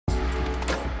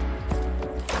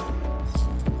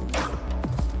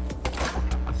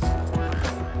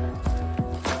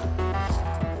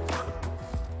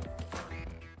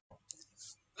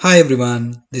Hi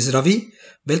everyone, this is Ravi.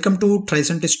 Welcome to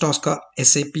TRICENTIS Tosca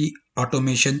SAP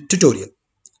automation tutorial.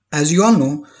 As you all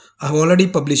know, I have already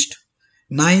published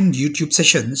 9 YouTube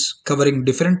sessions covering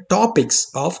different topics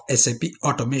of SAP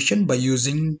automation by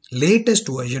using latest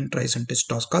version TRICENTIS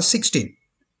Tosca 16.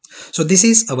 So this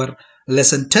is our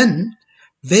lesson 10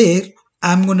 where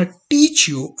I'm going to teach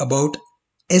you about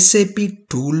SAP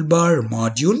Toolbar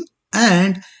module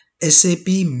and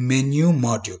SAP menu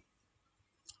module.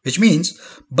 Which means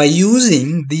by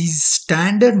using these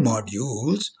standard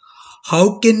modules,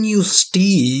 how can you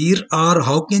steer or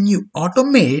how can you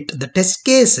automate the test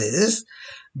cases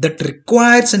that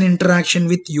requires an interaction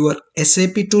with your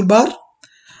SAP toolbar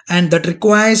and that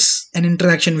requires an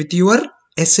interaction with your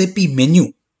SAP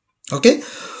menu. Okay,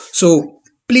 so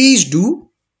please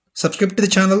do subscribe to the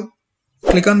channel,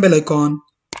 click on bell icon.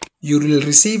 You will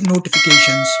receive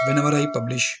notifications whenever I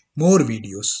publish more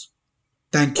videos.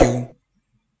 Thank you.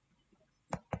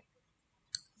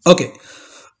 Okay,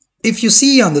 if you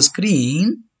see on the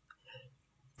screen,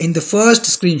 in the first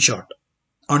screenshot,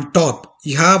 on top,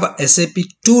 you have a SAP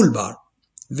Toolbar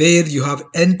where you have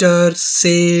enter,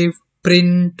 save,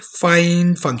 print,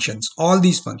 find functions, all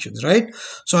these functions, right?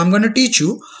 So I'm going to teach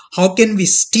you how can we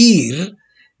steer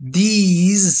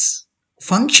these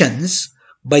functions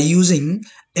by using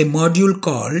a module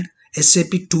called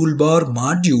SAP Toolbar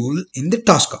module in the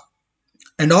Tosca.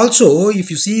 And also, if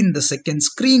you see in the second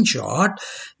screenshot,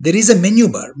 there is a menu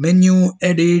bar, menu,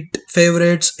 edit,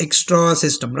 favorites, extra,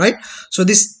 system, right? So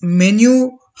this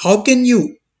menu, how can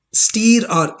you steer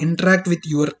or interact with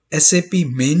your SAP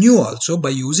menu also by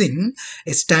using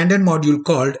a standard module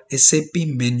called SAP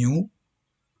menu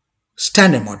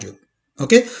standard module.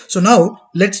 Okay, so now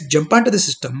let's jump onto the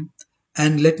system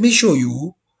and let me show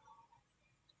you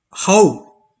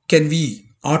how can we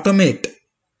automate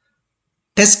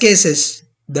test cases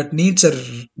that needs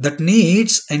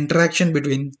interaction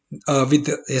between with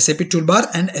SAP toolbar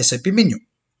and SAP menu.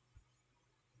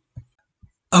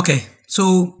 Okay,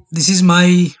 so this is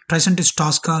my TRICENTIS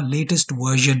Tosca latest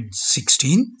version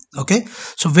 16. Okay,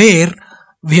 so where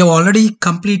we have already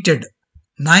completed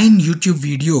 9 YouTube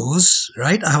videos,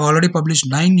 right? I have already published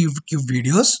 9 YouTube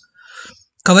videos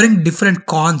covering different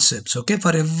concepts. Okay,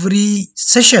 for every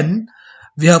session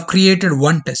we have created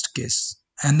one test case.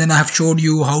 And then I have showed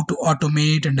you how to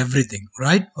automate and everything,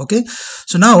 right? Okay.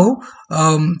 So now,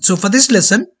 so for this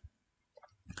lesson,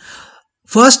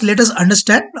 first let us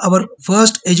understand our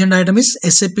first agenda item is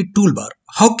SAP Toolbar.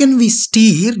 How can we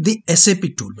steer the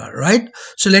SAP Toolbar, right?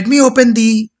 So let me open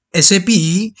the SAP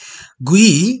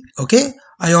GUI. Okay.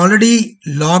 I already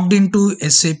logged into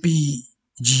SAP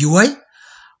GUI.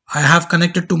 I have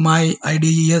connected to my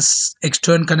IDES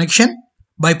external connection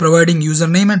by providing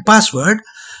username and password.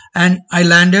 And I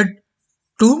landed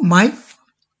to my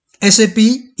SAP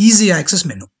Easy Access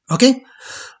menu. Okay.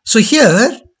 So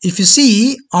here, if you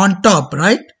see on top,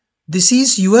 right, this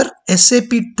is your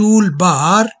SAP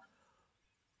toolbar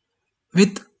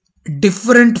with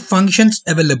different functions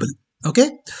available. Okay.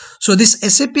 So this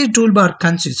SAP toolbar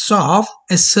consists of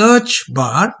a search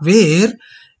bar where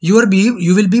you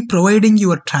will be providing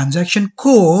your transaction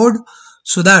code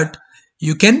so that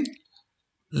you can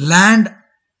land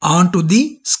onto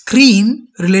the screen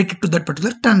related to that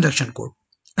particular transaction code.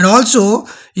 And also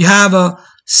you have a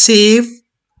save,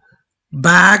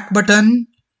 back button,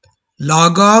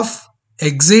 log off,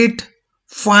 exit,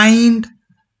 find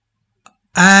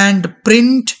and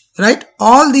print, right?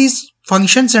 All these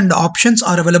functions and options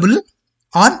are available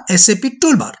on SAP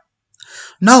Toolbar.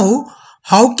 Now,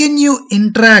 how can you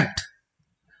interact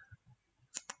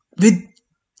with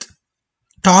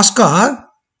Tosca?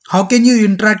 How can you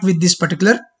interact with this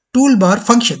particular toolbar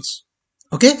functions?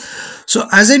 Okay, so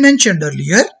as I mentioned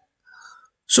earlier,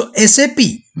 so SAP,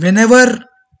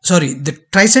 the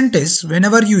TRICENTIS,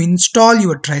 whenever you install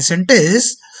your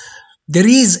TRICENTIS, there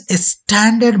is a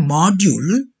standard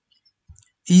module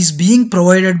is being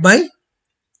provided by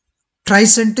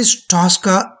TRICENTIS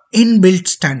Tosca inbuilt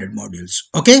standard modules.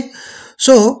 Okay,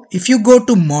 so if you go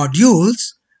to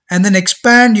modules and then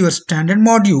expand your standard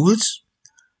modules,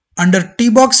 under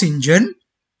T-Box engine,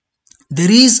 there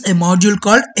is a module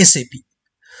called SAP.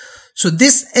 So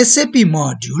this SAP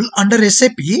module, under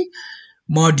SAP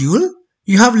module,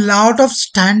 you have lot of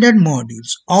standard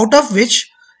modules, out of which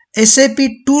SAP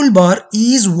Toolbar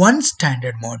is one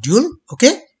standard module,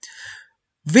 okay,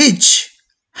 which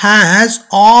has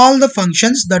all the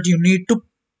functions that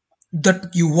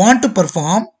you want to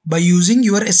perform by using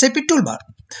your SAP Toolbar.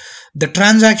 The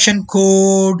transaction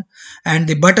code and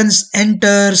the buttons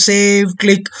enter, save,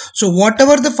 click. So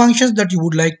whatever the functions that you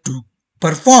would like to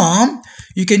perform,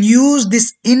 you can use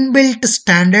this inbuilt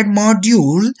standard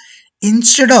module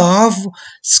instead of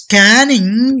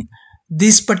scanning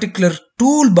this particular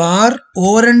toolbar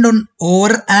over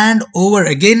and over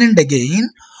again and again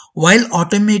while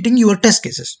automating your test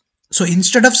cases. So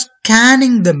instead of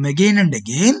scanning them again and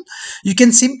again, you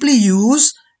can simply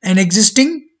use an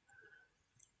existing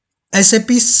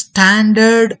SAP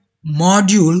standard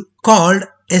module called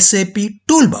SAP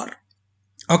Toolbar.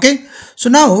 Okay, so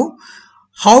now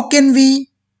how can we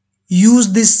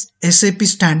use this SAP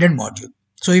standard module?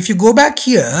 So if you go back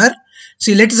here,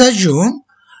 see, let us assume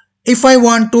if I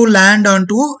want to land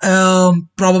onto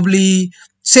probably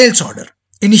sales order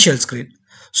initial screen.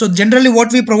 So generally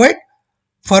what we provide,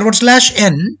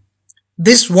 /n,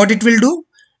 this what it will do,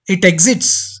 it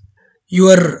exits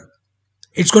your,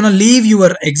 it's going to leave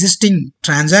your existing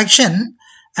transaction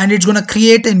and it's going to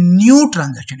create a new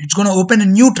transaction. It's going to open a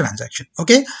new transaction.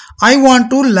 Okay, I want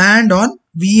to land on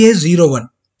VA01,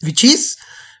 which is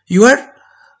your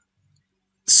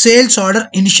sales order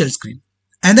initial screen.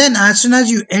 And then as soon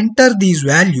as you enter these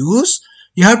values,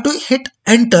 you have to hit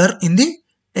enter in the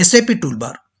SAP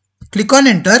toolbar. Click on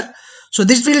enter. So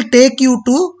this will take you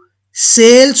to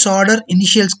sales order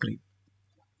initial screen.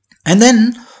 And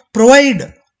then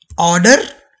provide order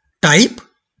type,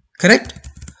 correct?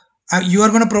 You are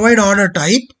going to provide order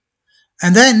type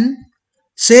and then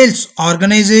sales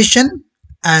organization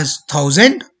as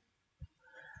 1000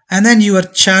 and then your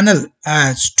channel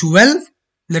as 12,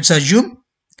 let's assume,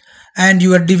 and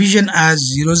your division as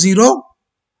 00.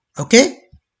 Okay,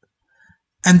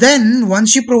 and then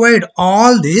once you provide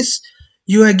all this,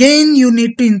 you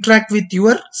need to interact with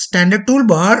your standard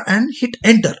toolbar and hit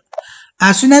enter.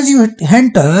 As soon as you hit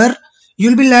enter,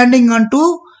 you'll be landing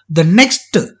onto the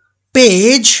next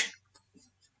page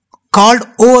called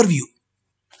overview.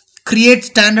 Create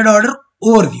standard order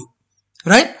overview,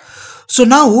 right? So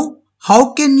now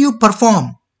how can you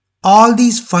perform all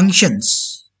these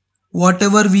functions,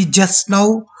 whatever we just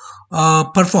now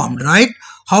performed, right?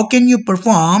 How can you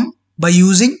perform by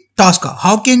using Tosca?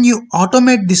 How can you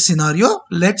automate this scenario?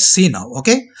 Let's see now.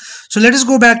 Okay, so let us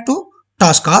go back to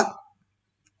Tosca,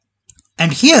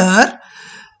 and here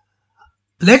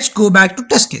let's go back to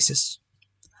test cases.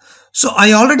 So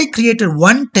I already created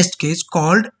one test case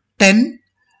called 10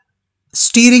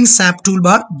 steering SAP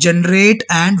toolbar generate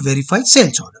and verify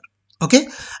sales order. Okay,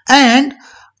 and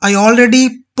I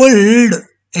already pulled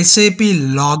SAP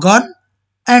logon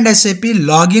and SAP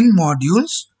login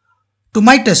modules to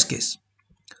my test case,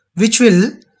 which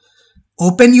will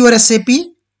open your SAP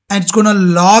and it's going to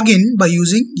log in by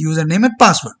using username and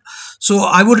password. So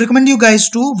I would recommend you guys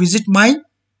to visit my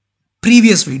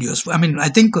previous videos. I mean, I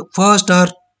think first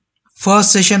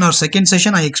session or second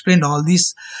session I explained all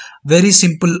these very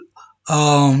simple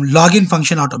login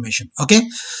function automation. Okay,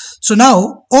 so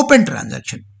now open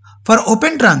transaction. For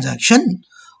open transaction,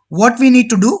 what we need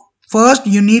to do, first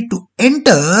you need to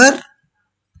enter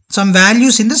some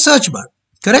values in the search bar,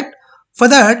 correct? For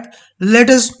that, let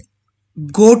us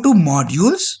go to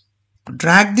modules,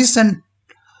 drag this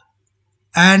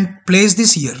and place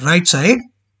this here right side.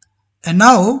 And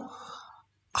now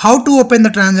how to open the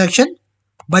transaction?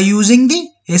 By using the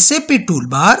SAP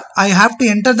toolbar, I have to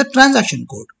enter the transaction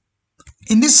code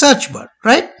in the search bar,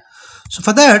 right? So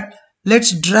for that,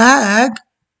 let's drag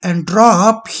and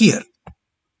drop here,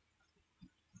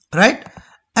 right?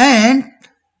 And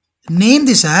name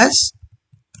this as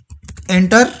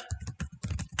enter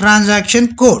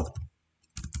transaction code.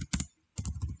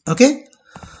 Okay,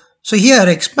 so here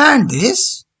expand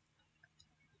this.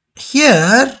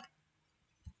 Here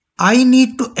I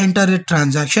need to enter a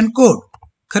transaction code,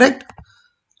 correct,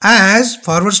 as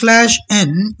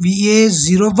 /n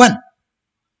VA01,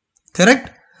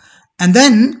 correct? And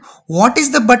then what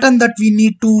is the button that we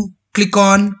need to click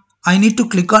on? I need to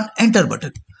click on enter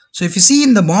button. So if you see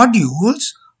in the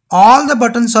modules, all the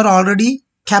buttons are already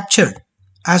captured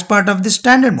as part of the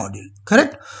standard module,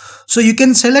 correct? So you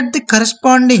can select the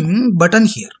corresponding button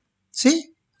here. See,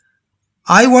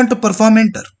 I want to perform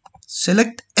enter.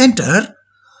 Select enter.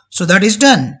 So that is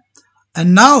done.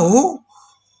 And now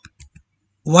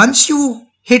once you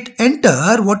hit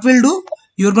enter, what will do?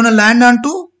 You're going to land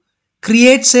onto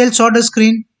create sales order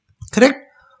screen, correct?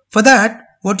 For that,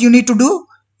 what you need to do,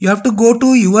 you have to go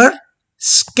to your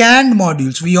scanned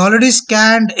modules. We already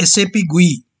scanned SAP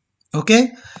GUI.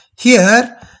 Okay,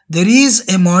 here there is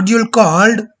a module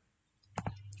called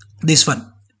this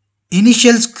one,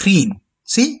 initial screen.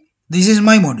 See, this is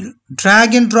my module.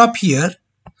 Drag and drop here,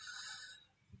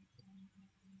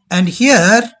 and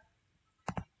here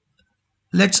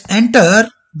let's enter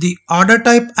the order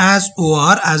type as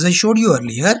OR as I showed you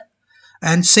earlier,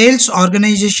 and sales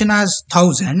organization as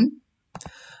 1000,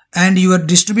 and your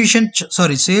distribution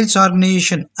sales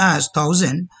organization as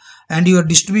 1000 and your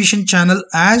distribution channel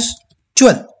as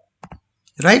 12,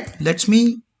 right? Let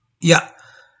me, yeah,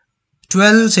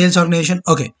 12 sales organization.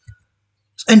 Okay,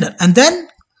 enter. And then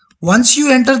once you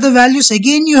enter the values,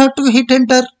 again you have to hit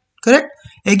enter, correct?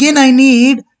 Again I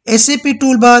need SAP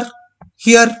toolbar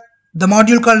here, the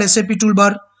module called SAP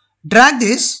toolbar. Drag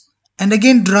this and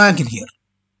again drag it here.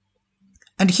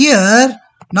 And here,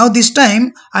 now this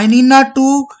time I need not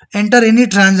to enter any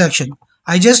transaction.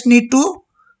 I just need to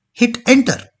hit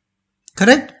enter,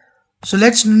 correct? So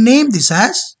let's name this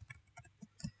as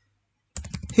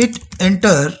hit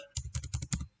enter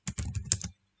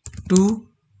to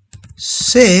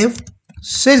save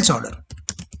sales order,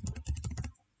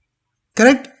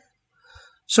 correct?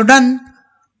 So done.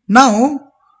 Now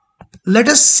let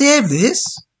us save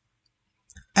this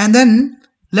and then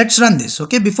let's run this.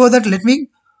 Okay, before that let me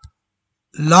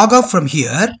log off from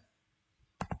here,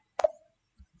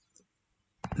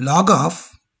 log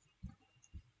off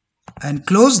and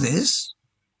close this.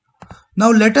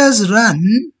 Now let us run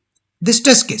this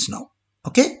test case now.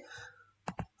 Okay,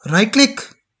 right click.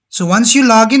 So once you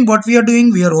log in, what we are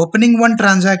doing, we are opening one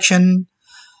transaction,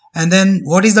 and then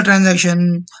what is the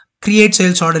transaction? Create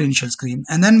sales order initial screen,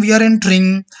 and then we are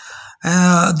entering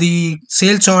the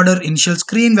sales order initial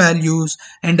screen values,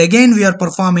 and again we are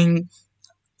performing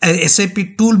a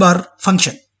SAP toolbar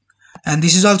function, and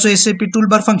this is also SAP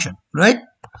toolbar function, right?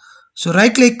 So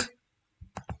right click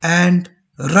and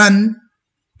run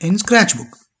in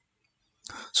Scratchbook.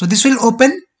 So this will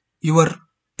open your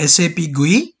SAP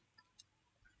GUI,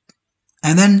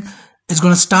 and then it's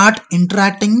going to start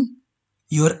interacting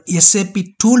your SAP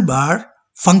toolbar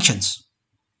functions.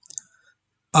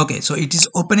 Okay, so it is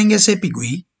opening SAP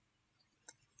GUI,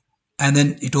 and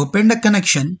then it opened a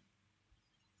connection,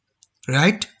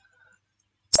 right?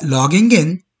 Logging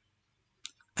in,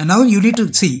 and now you need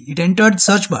to see it entered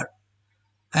search bar,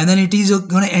 and then it is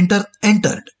going to enter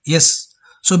entered. Yes,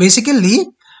 so basically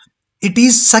it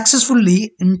is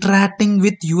successfully interacting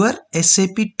with your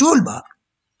SAP toolbar.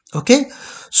 Okay,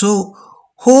 so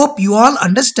hope you all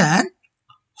understand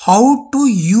how to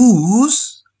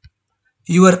use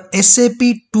your SAP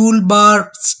toolbar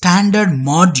standard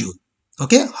module.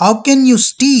 Okay, how can you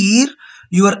steer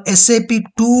your SAP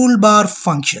toolbar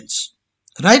functions,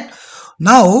 right?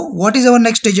 Now what is our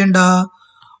next agenda?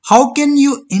 How can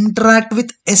you interact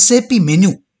with SAP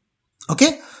menu?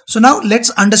 Okay, so now let's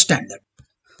understand that.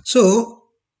 So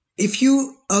if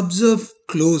you observe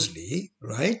closely,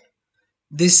 right,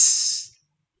 this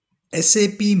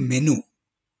SAP menu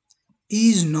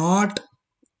is not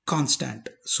constant.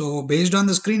 So based on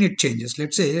the screen it changes.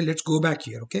 Let's say, let's go back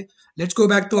here. Okay, let's go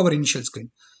back to our initial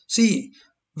screen. See,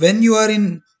 when you are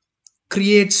in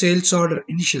create sales order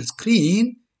initial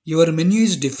screen, your menu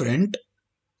is different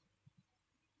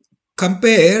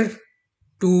compared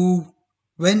to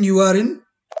when you are in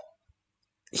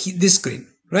this screen,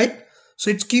 right? So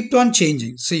it keeps on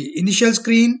changing. See, initial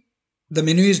screen, the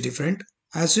menu is different.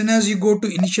 As soon as you go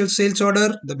to initial sales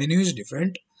order, the menu is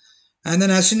different. And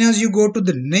then as soon as you go to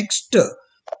the next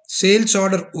sales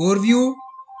order overview,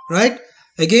 right,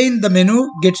 again the menu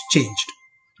gets changed.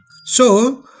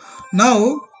 So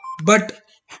now, but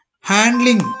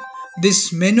handling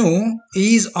this menu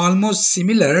is almost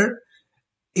similar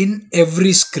in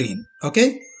every screen.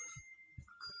 Okay,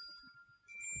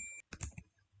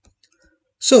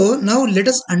 so now let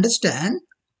us understand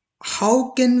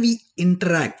how can we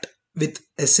interact with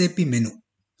SAP menu.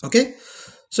 Okay,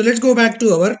 so let's go back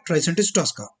to our TRICENTIS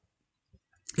Tosca.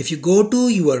 If you go to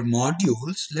your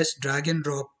modules, let's drag and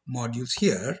drop modules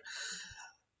here.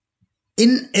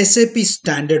 In SAP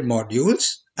standard modules,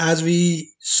 as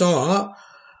we saw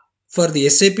for the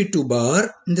SAP toolbar,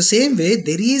 in the same way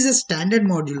there is a standard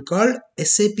module called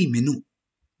SAP menu.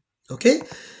 Okay,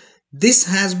 this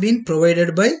has been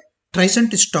provided by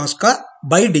TRICENTIS Tosca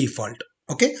by default.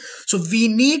 Okay, so we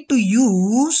need to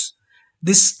use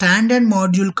this standard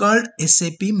module called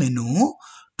SAP menu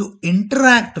to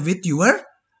interact with your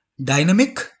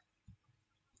dynamic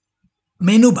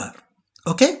menu bar.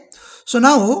 Okay, so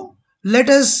now let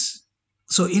us,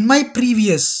 so in my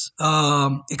previous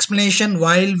explanation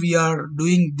while we are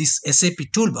doing this SAP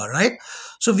toolbar, right,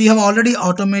 so we have already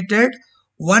automated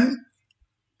one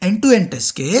end-to-end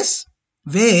test case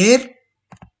where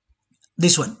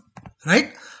this one,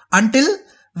 right, until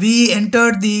we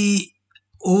entered the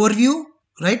overview,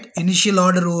 right, initial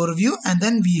order overview, and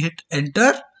then we hit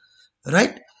enter,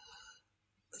 right,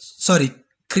 sorry,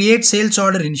 create sales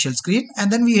order initial screen,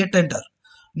 and then we hit enter.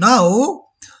 Now,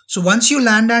 so once you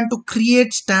land on to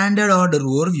create standard order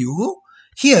overview,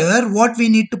 here what we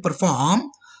need to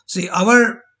perform, see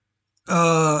our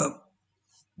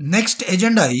next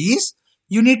agenda is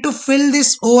you need to fill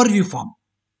this overview form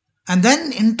and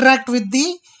then interact with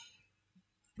the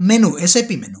menu, SAP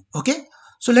menu. Okay,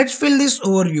 so let's fill this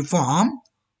overview form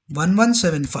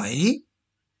 1175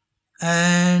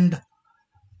 and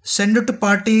send it to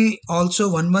party also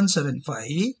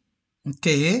 1175.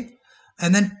 Okay,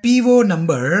 and then PO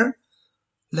number,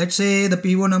 let's say the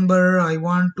PO number I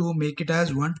want to make it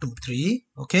as 123.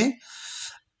 Okay,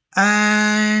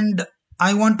 and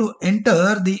I want to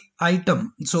enter the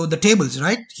item, so the tables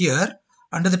right here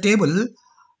under the table,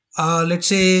 let's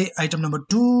say item number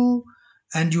 2,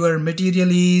 and your material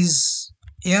is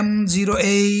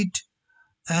M08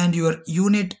 and your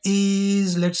unit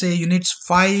is, let's say, units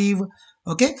 5.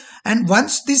 Okay, and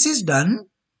once this is done,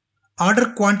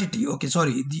 order quantity, okay,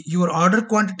 sorry, your order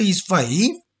quantity is 5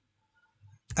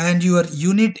 and your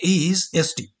unit is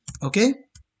ST. Okay,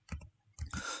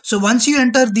 so once you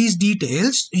enter these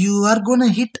details, you are gonna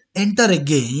hit enter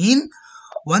again.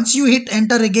 Once you hit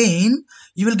enter again,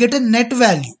 you will get a net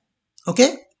value.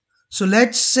 Okay, so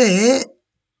let's say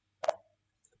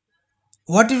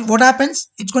what happens,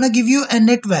 it's gonna give you a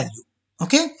net value.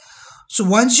 Okay, so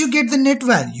once you get the net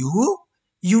value,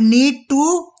 you need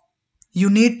to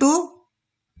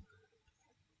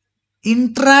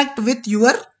interact with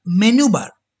your menu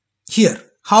bar here.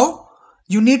 How?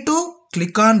 You need to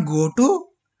click on go to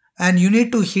and you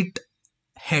need to hit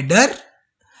header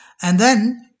and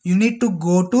then you need to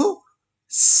go to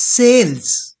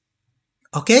sales.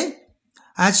 Okay,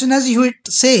 as soon as you hit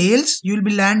sales, you will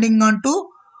be landing onto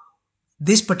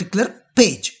this particular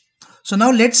page. So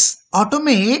now let's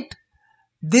automate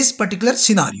this particular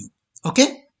scenario.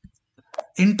 Okay,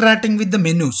 interacting with the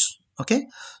menus. Okay,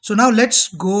 so now let's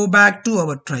go back to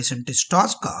our TRICENTIS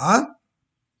Tosca,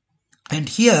 and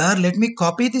here let me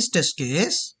copy this test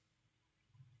case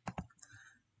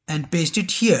and paste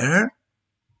it here,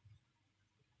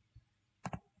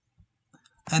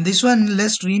 and this one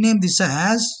let's rename this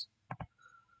as,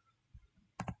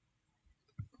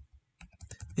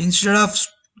 instead of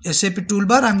SAP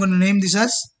Toolbar, I'm going to name this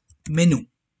as menu.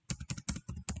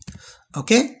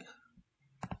 Okay,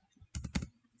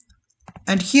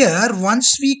 and here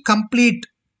once we complete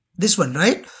this one,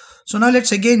 right, so now let's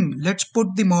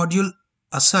put the module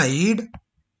aside.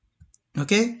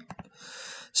 Okay,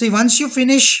 see, once you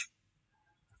finish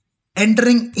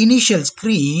entering initial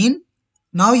screen,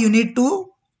 now you need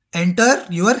to enter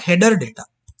your header data.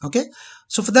 Okay,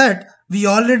 so for that we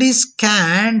already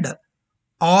scanned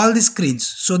all the screens,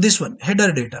 so this one,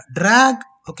 header data, drag.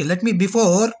 Okay, let's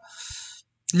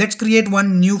create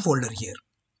one new folder here,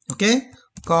 okay,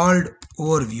 called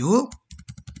overview.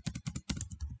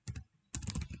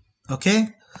 Okay,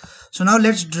 so now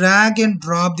let's drag and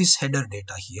drop this header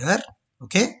data here.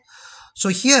 Okay, so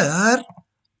here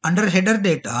under header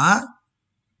data,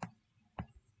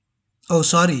 oh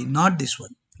sorry, not this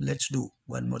one, let's do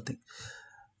one more thing,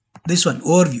 this one,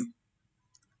 overview,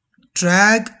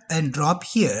 drag and drop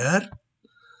here.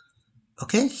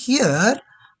 Okay, here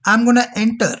I'm gonna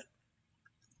enter,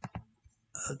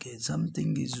 okay,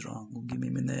 something is wrong, give me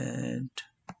a minute.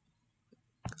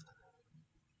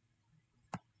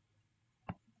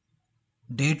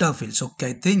 Data fields,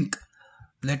 okay, I think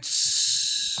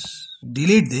let's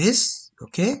delete this.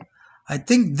 Okay, I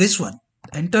think this one,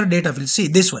 enter data field, see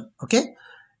this one. Okay,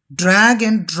 drag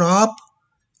and drop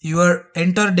your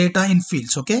enter data in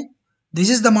fields. Okay, this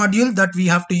is the module that we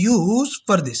have to use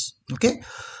for this. Okay,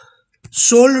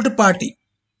 sold party,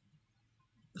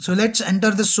 so let's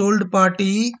enter the sold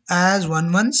party as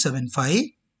 1175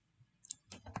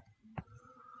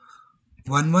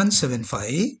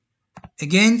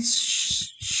 again,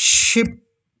 ship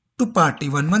to party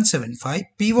 1175,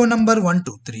 PO number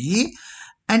 123,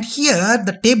 and here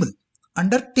the table,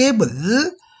 under table,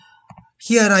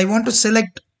 here I want to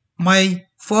select my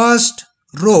first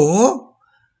row,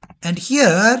 and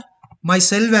here my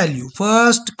cell value,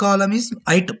 first column is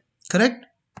item, correct,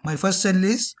 my first cell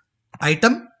is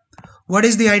item. What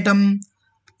is the item?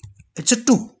 It's a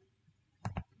 2,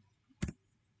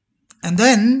 and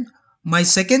then my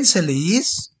second cell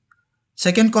is,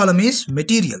 second column is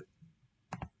material,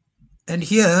 and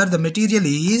here the material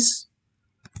is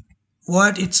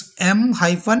what, it's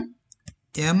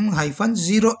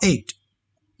M-08,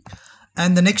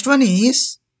 and the next one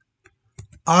is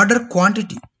order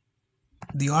quantity.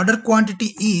 The order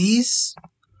quantity is,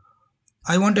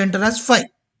 I want to enter as 5,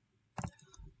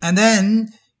 and then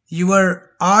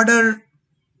your order,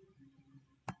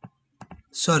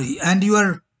 sorry, and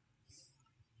your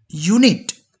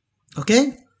unit.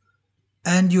 Okay,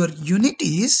 and your unit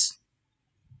is,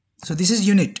 so this is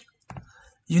unit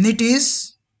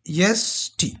is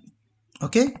ST.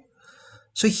 Okay,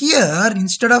 So here,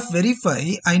 instead of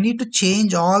verify, I need to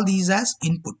change all these as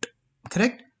input.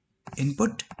 Correct?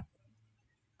 Input,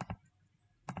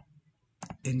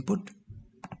 input,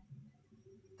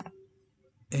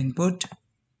 input,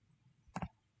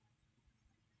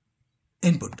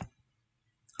 input.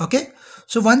 Okay.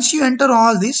 So once you enter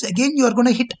all this, again you are going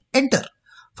to hit enter.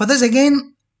 For this,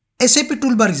 again SAP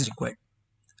toolbar is required.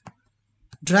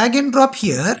 Drag and drop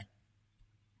here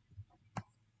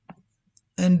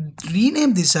and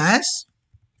rename this as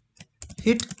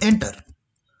hit enter.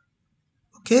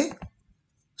 Okay.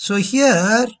 So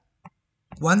here,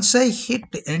 once I hit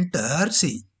enter,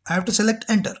 see, I have to select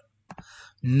enter.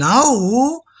 Now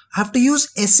I have to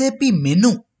use SAP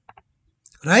menu,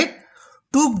 right,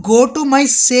 to go to my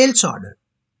sales order.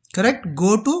 Correct?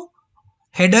 Go to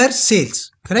header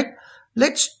sales. Correct?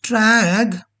 Let's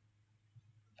drag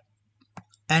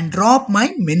and drop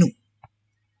my menu.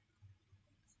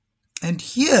 And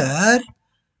here,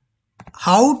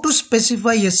 how to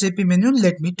specify SAP menu,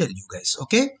 let me tell you guys.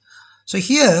 Okay. So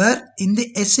here in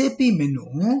the SAP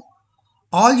menu,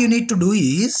 all you need to do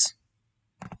is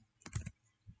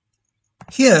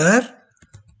here.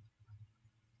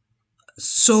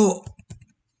 So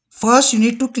first you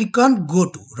need to click on go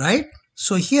to, right?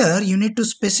 So here you need to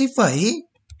specify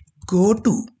go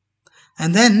to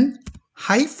and then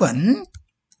hyphen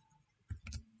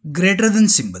greater than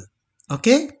symbol.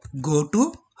 Okay, go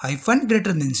to hyphen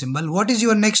greater than symbol. What is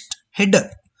your next header?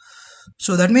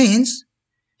 So that means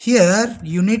here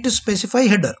you need to specify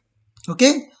header.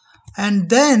 Okay, and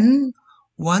then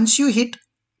once you hit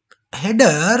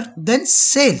header, then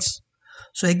sales.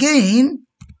 So again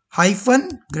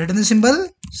hyphen greater than symbol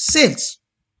sales.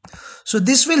 So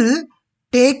this will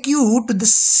take you to the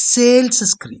sales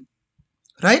screen,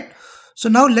 right? So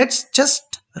now let's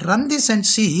just run this and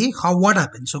see what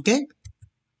happens. Okay,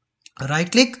 right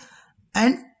click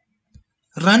and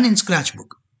run in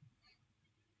Scratchbook.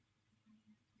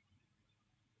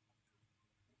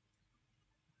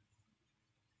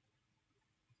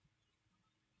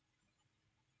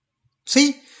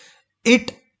 See,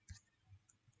 it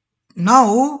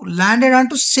now landed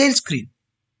onto sales screen.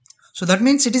 So that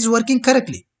means it is working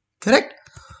correctly. Correct?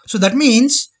 So that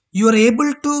means you are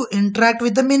able to interact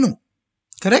with the menu.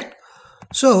 Correct?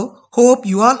 So hope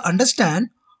you all understand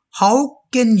how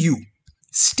can you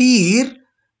steer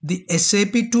the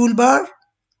SAP toolbar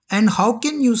and how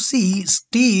can you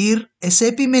steer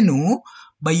SAP menu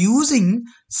by using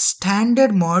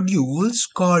standard modules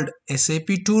called SAP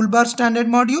Toolbar standard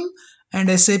module and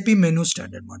SAP Menu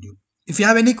standard module. If you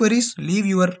have any queries, leave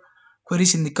your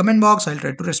queries in the comment box. I'll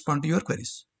try to respond to your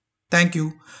queries. Thank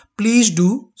you. Please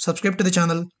do subscribe to the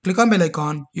channel. Click on bell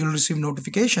icon. You'll receive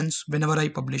notifications whenever I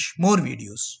publish more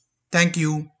videos. Thank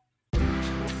you.